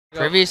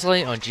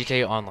Previously on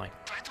GTA Online.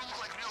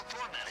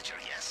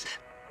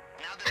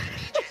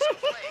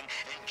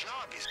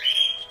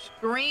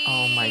 Green.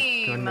 Oh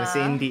my goodness,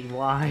 Indy,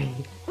 why?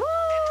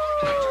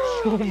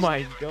 Oh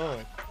my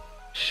god.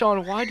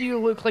 Sean, why do you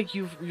look like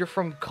you're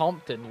from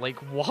Compton? Like,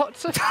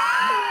 what?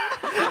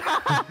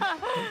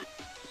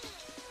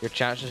 Your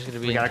chat's just gonna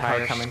be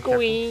entire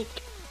squeak,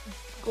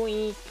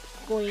 squeak,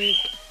 squeak.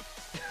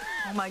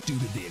 Oh my. Due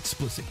to the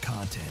explicit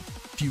content,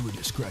 viewer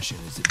discretion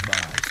is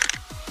advised.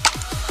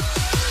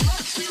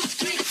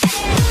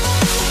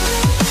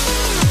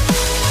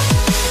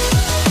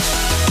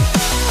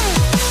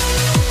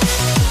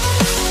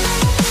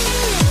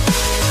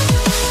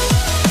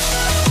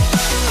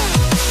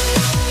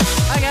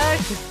 Hi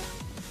guys.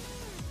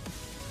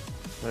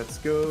 Let's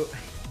go.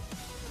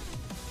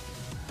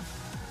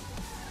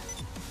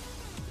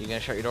 You gonna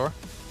shut your door?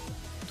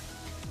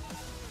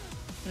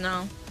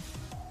 No.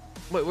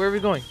 Wait, where are we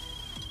going?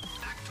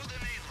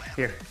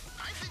 Here.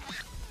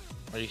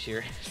 Are you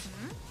serious?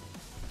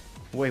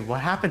 Wait,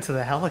 what happened to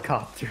the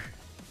helicopter?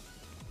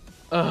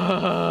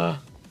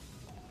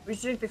 We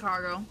should take the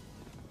cargo.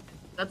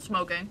 That's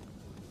smoking.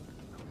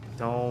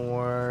 Don't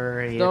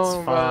worry, Don't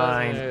it's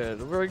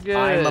fine. We're good.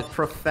 I'm a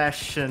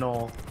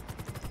professional.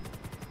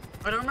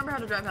 I don't remember how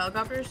to drive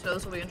helicopters, so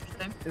this will be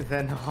interesting.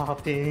 Then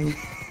hopping.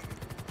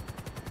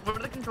 What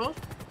are the controls?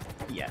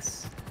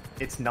 Yes.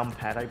 It's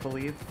numpad, I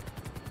believe.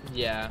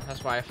 Yeah,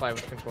 that's why I fly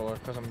with controller,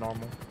 because I'm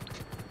normal.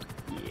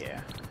 Yeah.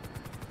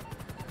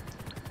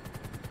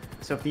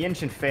 So if the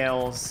engine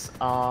fails,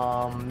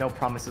 no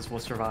promises will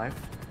survive.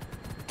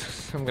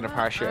 I'm gonna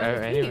parachute out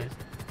anyway.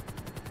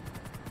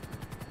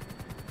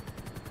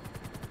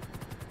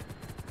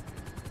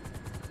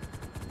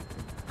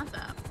 What's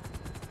that?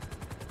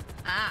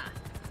 Ah.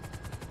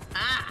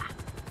 Ah.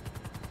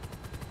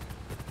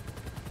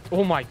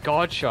 Oh my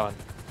god, Sean.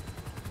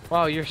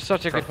 Wow, you're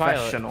such a good pilot.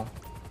 Professional.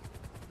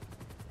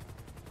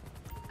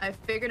 I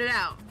figured it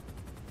out.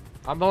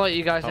 I'm gonna let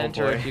you guys Oh,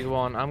 enter boy. if you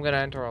want. I'm gonna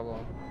enter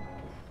alone.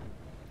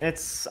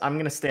 I'm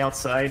gonna stay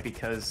outside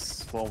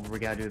because, well, we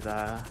gotta do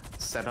the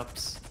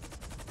setups.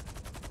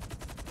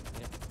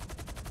 Yeah.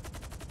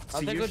 So I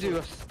think we'll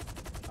usually- do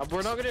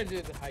we're not gonna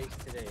do the heist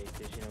today,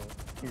 because, you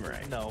know.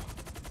 Right. No.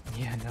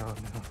 Yeah, no.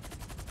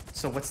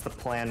 So what's the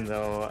plan,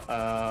 though?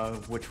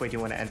 Which way do you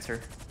want to enter?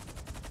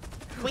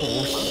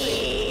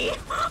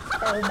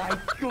 Oh my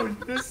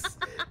goodness!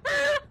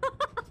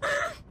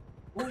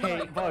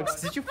 Hey,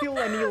 Bugs, did you feel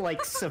any,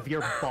 like,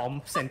 severe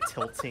bumps and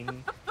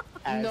tilting?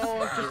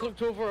 No, I just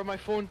looked over at my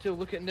phone to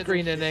look at the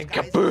screen and then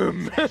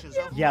kaboom!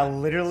 Yeah,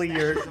 literally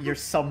your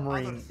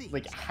submarine,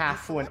 like,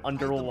 half went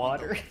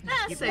underwater.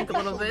 Yeah, sink a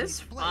little bit. It's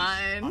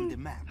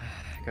fine.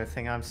 Good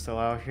thing I'm still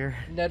out here.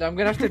 Ned, I'm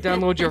gonna have to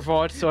download your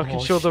VOD so I can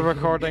Oh, show the shit.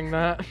 recording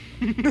that.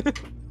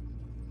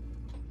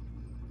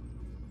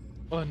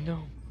 Oh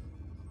no.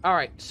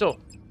 Alright, so.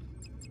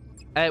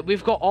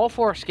 We've got all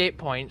 4 escape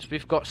points.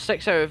 We've got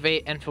 6 out of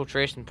 8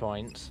 infiltration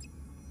points.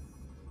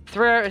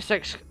 3 out of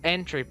 6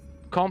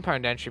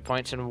 compound entry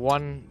points, and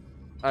 1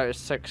 out of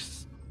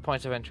 6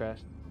 points of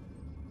interest.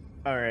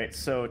 Alright,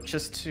 so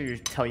just to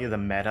tell you the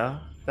meta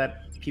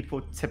that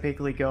people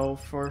typically go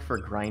for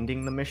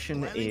grinding the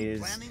mission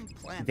is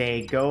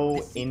they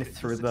go in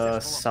through the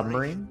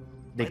submarine,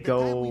 they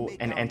go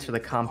and enter the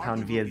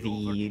compound via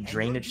the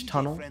drainage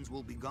tunnel,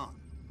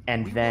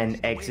 and then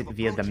exit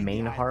via the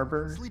main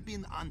harbor.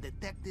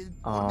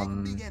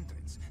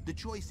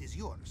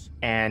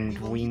 And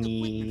we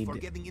need,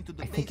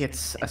 I think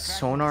it's a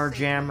sonar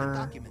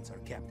jammer,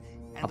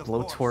 a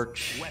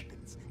blowtorch,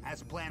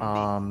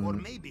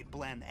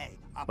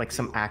 like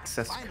some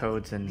access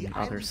codes and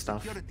other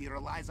stuff.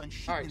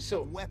 Alright,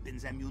 so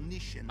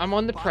I'm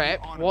on the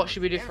prep. What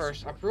should we do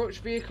first? Approach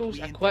vehicles,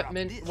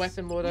 equipment,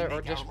 weapon loadout,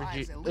 or just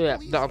reduce? Yeah,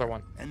 the other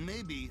one. And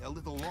maybe a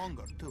little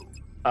longer too.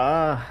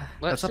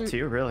 That's up to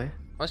you, really.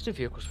 Let's do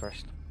vehicles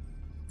first.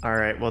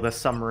 Alright, well, the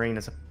submarine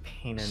is a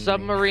pain in the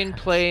Submarine,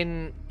 ass.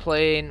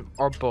 plane,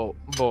 or boat.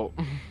 Boat.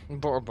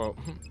 Boat or boat.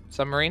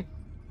 Submarine?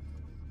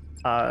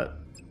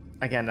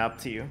 Again, up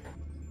to you.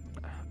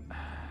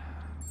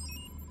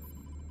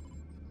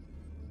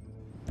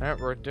 Alright,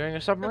 we're doing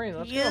a submarine.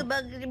 Let's You go.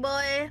 buggity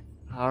boy.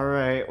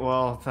 Alright,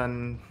 well,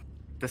 then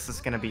this is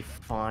gonna be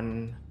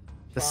fun.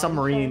 The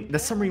Fun.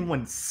 submarine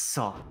one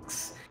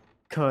sucks.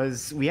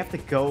 Cause we have to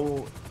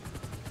go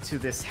to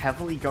this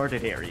heavily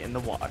guarded area in the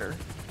water,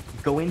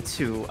 go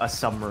into a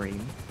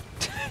submarine,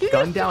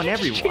 gun down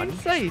everyone.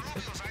 Inside.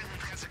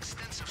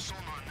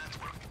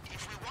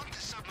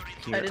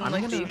 Here, I didn't I'm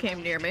like that gonna- you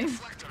came near me.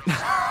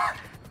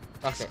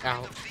 Okay,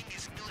 out.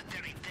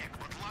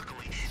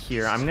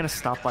 Here, I'm gonna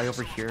stop by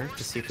over here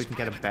to see if we can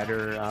get a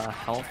better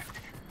health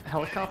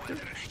helicopter.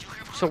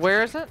 So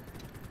where is it?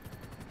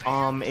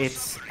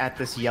 It's at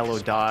this yellow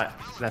dot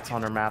that's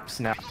on our maps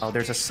now.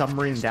 There's a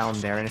submarine down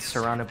there, and it's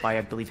surrounded by,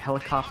 I believe,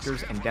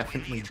 helicopters and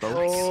definitely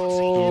boats.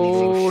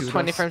 Oh, Shoot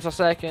 20 us. frames a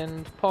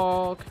second.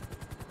 Pog.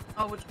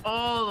 Oh, it's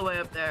all the way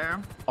up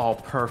there. Oh,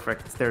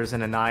 perfect. There's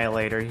an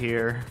annihilator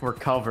here. We're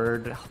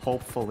covered,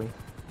 hopefully.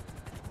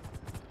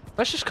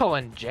 Let's just call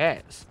in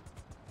jets.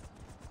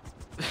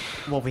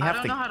 Well, we have I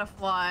don't to. know how to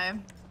fly.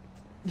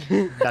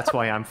 That's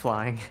why I'm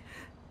flying.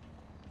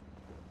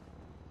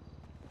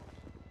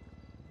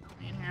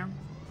 In here.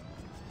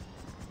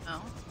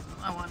 No,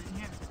 I want in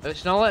here.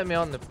 It's not letting me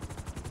on the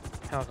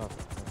helicopter.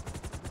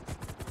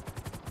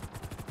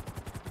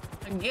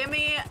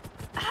 Gimme.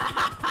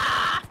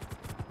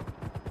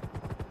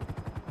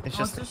 It's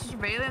What's just. this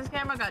surveillance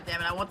camera? God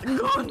damn it! I want the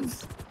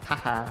guns.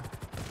 Haha.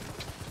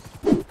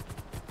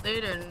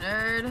 Later,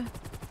 nerd.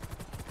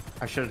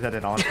 I should have done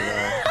it onto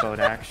the boat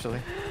actually.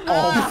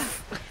 Ah!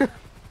 Oh.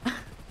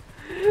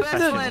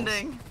 Best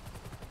landing.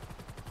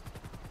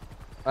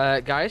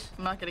 Guys?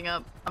 I'm not getting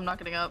up. I'm not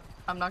getting up.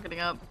 I'm not getting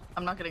up.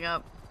 I'm not getting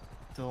up.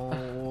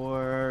 Don't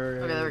worry.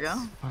 Okay, there we go.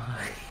 It's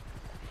fine.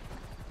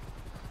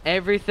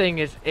 Everything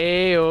is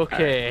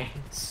A-okay.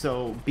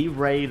 So be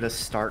ready to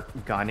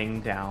start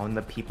gunning down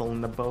the people in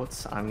the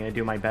boats. I'm gonna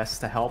do my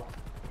best to help,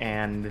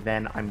 and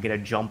then I'm gonna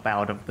jump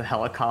out of the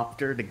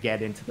helicopter to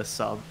get into the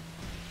sub.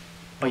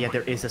 Oh yeah,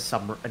 there is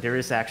a there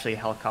is actually a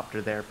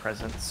helicopter there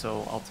present,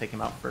 so I'll take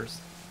him out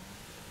first.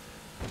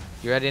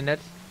 You ready, Ned?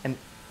 And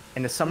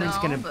the submarine's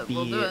No, gonna but be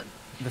we'll do it.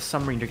 the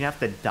submarine. You're gonna have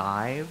to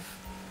dive,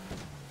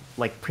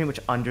 like pretty much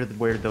under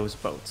where those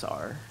boats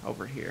are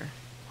over here.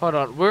 Hold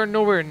on, we're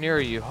nowhere near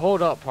you.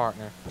 Hold up,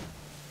 partner.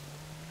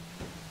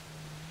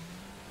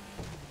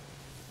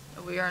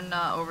 We are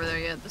not over there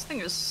yet. This thing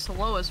is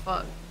slow as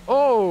fuck.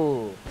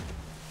 Oh!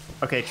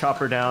 Okay,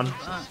 chopper down.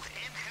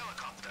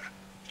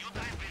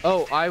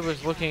 Oh, I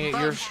was looking at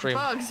your Bugs, stream.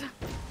 Bugs.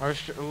 I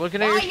was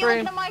looking at Why your are you stream.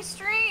 looking at my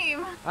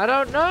stream? I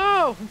don't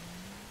know!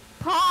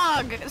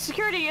 Pog!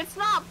 Security, it's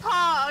not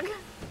Pog!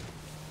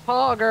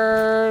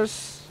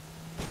 Poggers!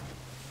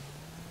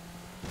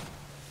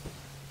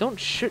 Don't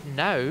shoot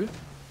now.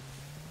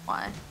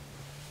 Why?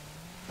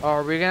 Or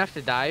are we gonna have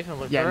to dive and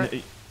look for Yeah.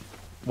 it?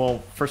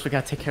 Well, first we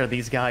gotta take care of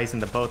these guys in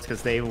the boats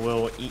because they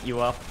will eat you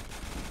up.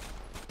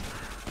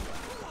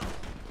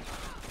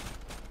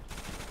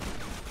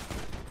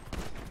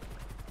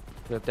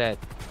 They're dead.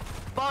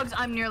 Bugs,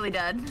 I'm nearly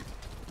dead.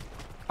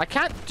 I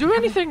can't do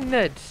anything,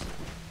 Ned.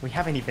 We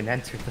haven't even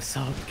entered the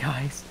sub,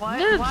 guys. Why?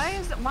 Nerds.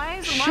 Why am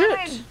I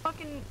Shit.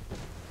 fucking?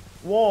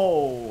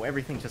 Whoa!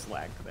 Everything just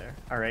lagged there.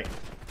 All right.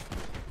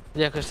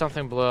 Yeah, because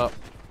something blew up.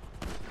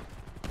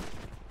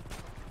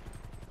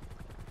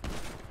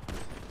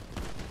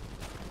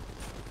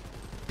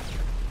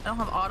 I don't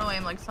have auto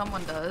aim like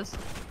someone does.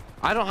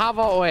 I don't have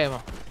auto aim.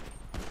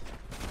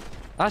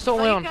 That's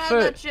only Oh, you on can have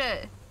foot. that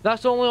shit.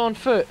 That's only on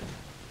foot.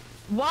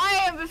 Why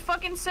have a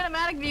fucking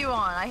cinematic view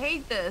on? I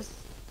hate this.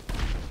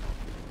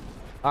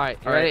 Alright,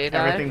 you All ready right. to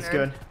dive? Everything's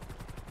good.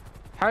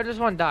 How does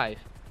one dive?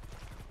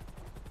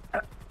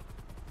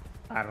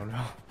 I don't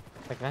know.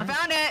 Like I that?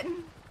 found it.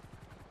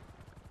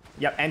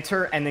 Yep.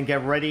 Enter and then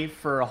get ready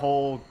for a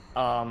whole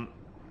Sean,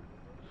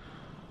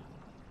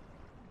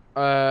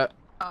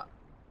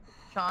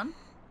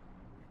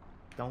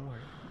 Don't worry.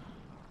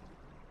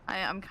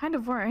 I'm kind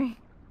of worried.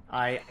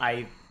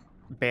 I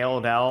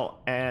bailed out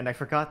and I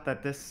forgot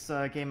that this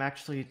game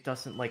actually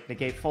doesn't like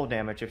negate full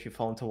damage if you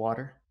fall into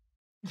water.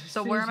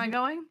 So where am I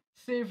going?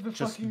 Save the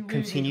Just fucking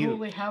continue. lady.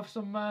 Only have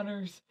some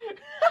manners.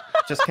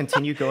 Just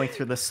continue going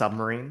through the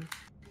submarine,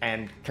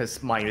 and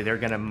because mind you, they're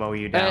gonna mow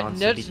you down. So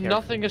be Ned's careful.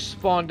 nothing is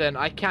spawned in.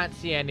 I can't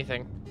see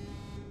anything.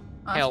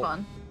 Oh, that's Help.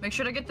 fun. Make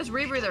sure to get this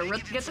rebreather.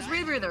 Get this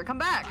rebreather. Come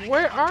back.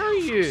 Where are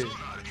you?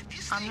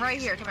 I'm right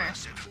here. Come here.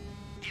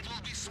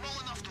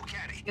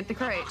 Get the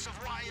crate.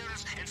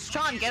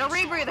 Sean, get a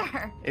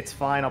rebreather. It's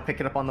fine. I'll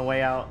pick it up on the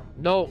way out.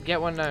 No, get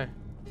one now.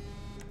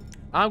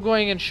 I'm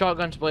going in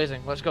shotguns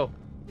blazing. Let's go.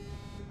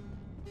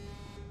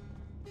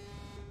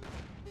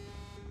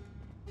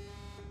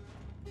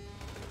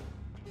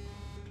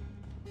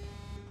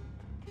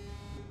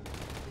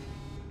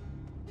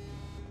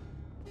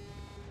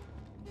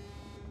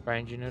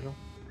 Behind you, Noodle.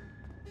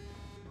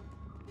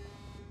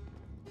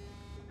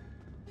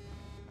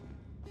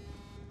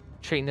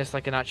 Treating this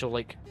like an actual,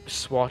 like,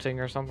 swatting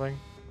or something.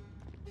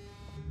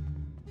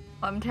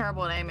 I'm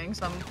terrible at aiming,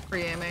 so I'm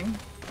free aiming.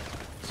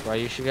 That's why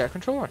you should get a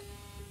controller.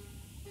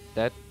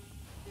 Dead.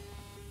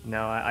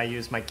 No, I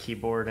use my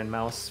keyboard and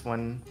mouse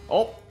when.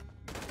 Oh.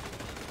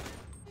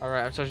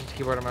 Alright, I'm switching to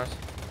keyboard and mouse.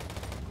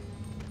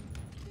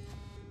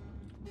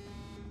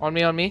 On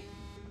me, on me.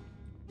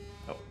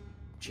 Oh.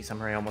 Jeez,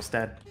 I'm already almost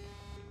dead.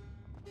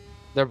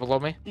 They're below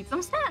me. Eat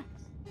some snacks.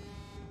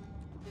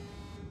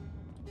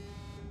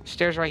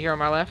 Stairs right here on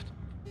my left.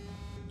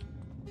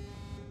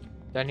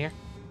 Down here.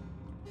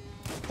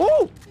 Woo!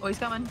 Oh, he's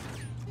coming.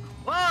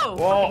 Whoa!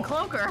 Whoa. Fucking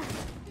cloaker.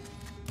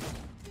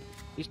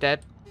 He's dead.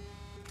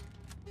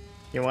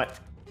 You know what?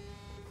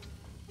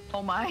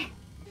 Oh my.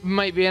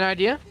 Might be an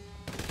idea.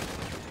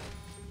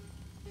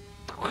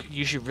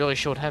 You should really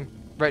show him.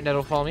 Right,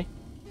 Nettle, follow me.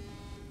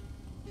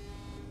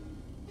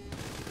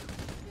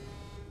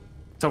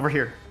 It's over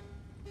here.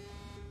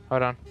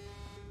 Hold on.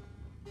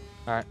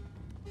 Alright.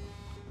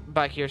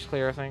 Back here's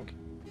clear, I think.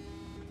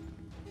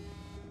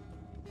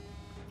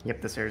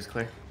 Yep, this area's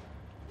clear.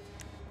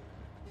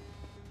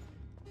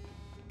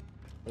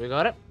 We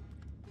got it?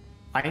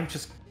 I am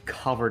just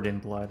covered in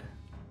blood.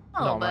 A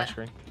No, little my bit.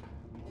 screen.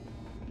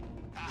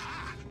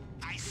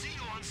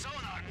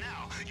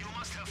 You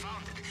must have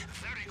found it.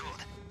 Very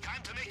good.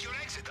 Time to make your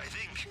exit, I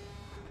think.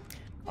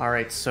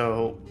 Alright,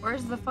 so...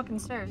 Where's the fucking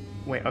stairs?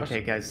 Wait,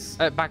 okay, guys.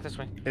 Back this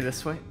way.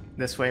 This way?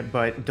 This way,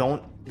 but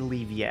don't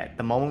leave yet.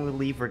 The moment we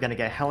leave, we're gonna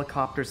get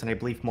helicopters and I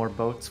believe more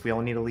boats. We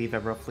all need to leave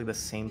at roughly the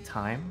same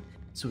time,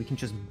 so we can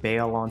just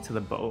bail onto the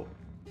boat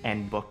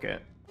and book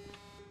it.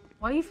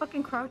 Why are you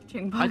fucking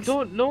crouching, Bugs? I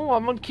don't know.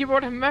 I'm on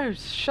keyboard and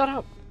mouse. Shut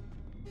up.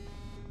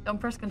 Don't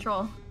press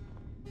control.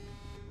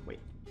 Wait.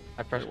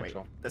 I press Wait,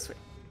 control. this way.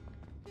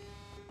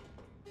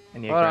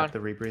 And you Hold grab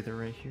on. the rebreather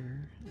right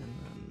here, and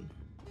then...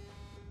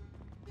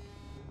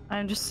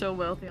 I'm just so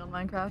wealthy on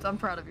Minecraft. I'm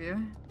proud of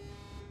you.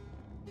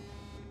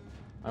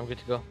 I'm good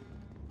to go.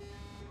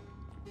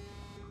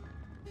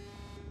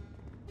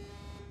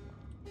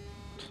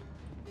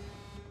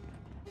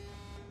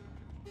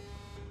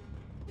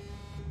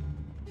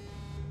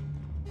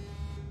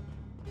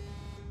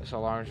 This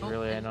alarm's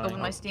really annoying. Open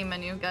my Steam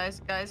menu,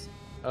 guys.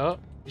 Oh,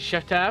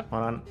 shift tab.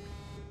 Hold on.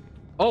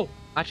 Oh,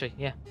 actually,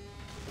 yeah.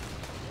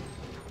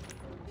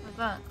 What's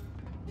that?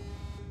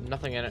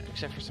 Nothing in it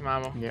except for some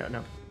ammo. Yeah,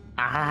 no.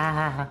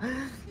 Ah!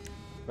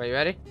 Are you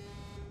ready?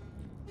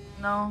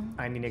 No.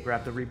 I need to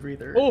grab the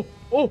rebreather. Oh,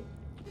 oh!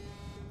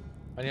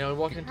 I nearly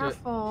walked into it.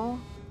 Careful.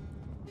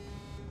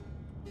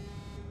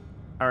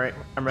 Alright,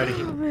 I'm ready.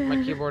 My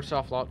keyboard's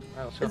soft locked.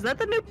 Right, let's go. Is that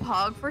the new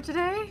pog for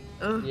today?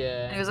 Ugh.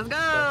 Yeah. Anyways, let's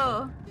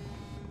go.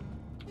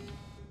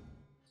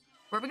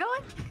 Where are we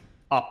going?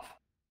 Up.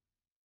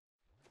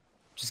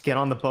 Just get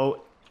on the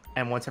boat,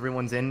 and once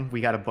everyone's in,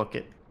 we gotta book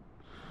it.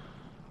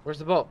 Where's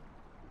the boat?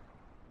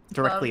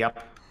 Directly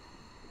up.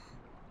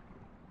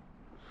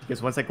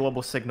 Because once that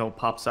global signal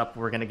pops up,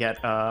 we're gonna get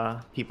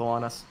people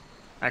on us.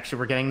 Actually,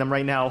 we're getting them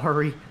right now.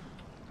 Hurry!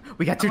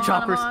 We got two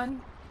choppers. I'm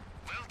on.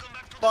 Welcome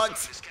back to the Bugs.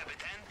 surface, Captain.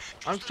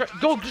 I'm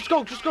go! Just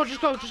go! Just go!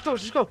 Just go! Just go!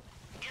 Just go!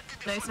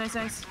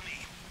 Nice.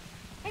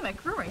 Hey, my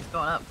crew rank's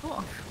going up.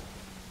 Cool.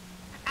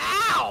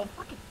 Ow!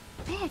 Fucking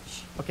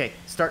bitch. Okay,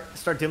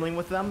 start dealing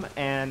with them,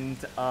 and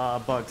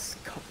Bugs.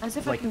 As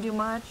if like, I can do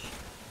much.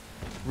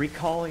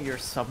 recall your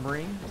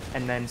submarine,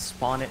 and then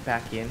spawn it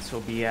back in, so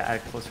it'll be at a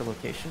closer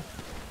location.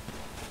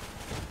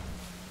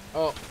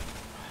 Oh,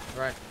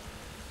 right.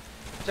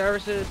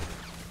 Services.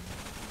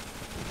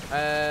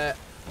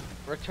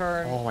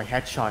 Return. Oh, I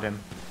headshot him.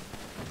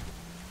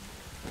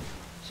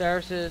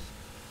 Services.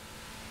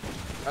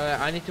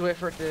 I need to wait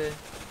for it to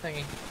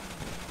thingy.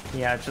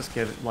 Yeah, just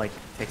give it, like,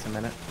 takes a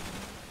minute.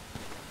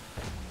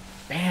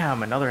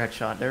 Bam! Another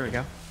headshot. There we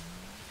go.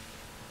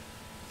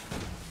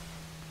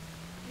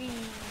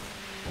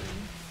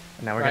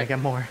 And now we're gonna Right. get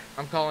more.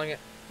 I'm calling it.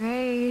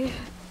 Great.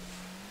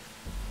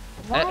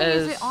 Why It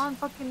is is- it on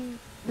fucking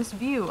this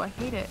view? I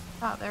hate it.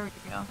 Oh, there we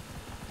go.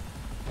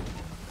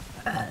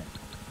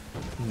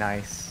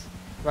 Nice.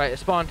 Right, it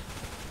spawned.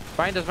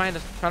 Behind us,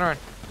 turn around.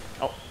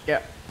 Oh,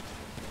 yeah.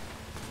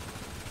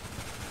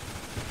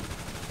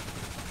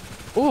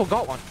 Oh,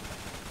 got one.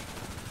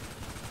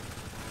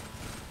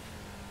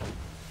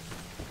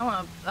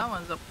 That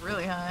one's up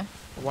really high.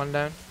 One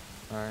down.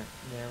 Alright,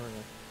 there we go.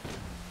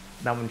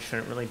 That one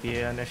shouldn't really be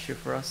an issue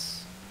for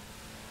us.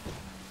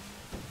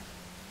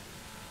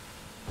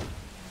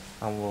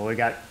 Oh, well, we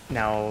got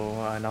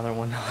now another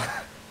one.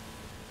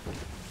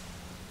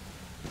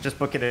 Just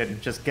book it in.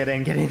 Just get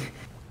in.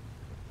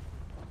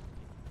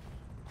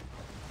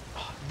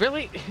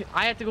 Really?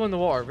 I have to go in the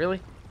water, really?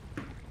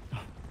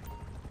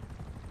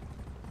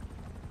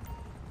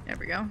 There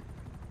we go.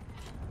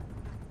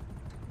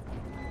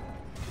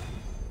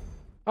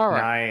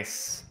 Alright.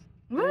 Nice.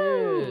 Woo!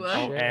 Good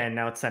Oh, shit. and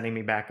now it's sending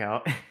me back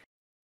out.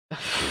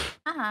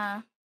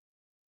 Am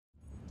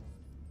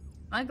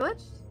I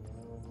glitched?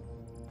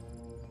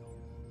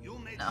 You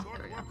made No, short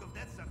there we go. work of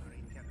that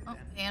submarine, Captain. Oh,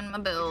 and my Are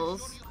you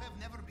bills. sure you have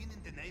never been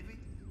in the Navy?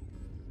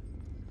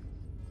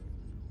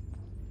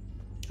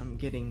 I'm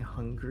getting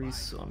hungry,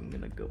 so I'm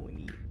gonna go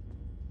and eat.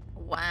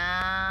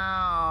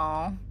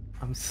 Wow.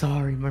 I'm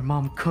sorry, my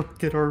mom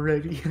cooked it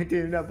already. I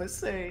didn't have a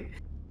say.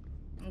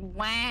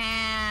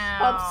 Wow.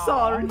 I'm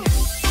sorry.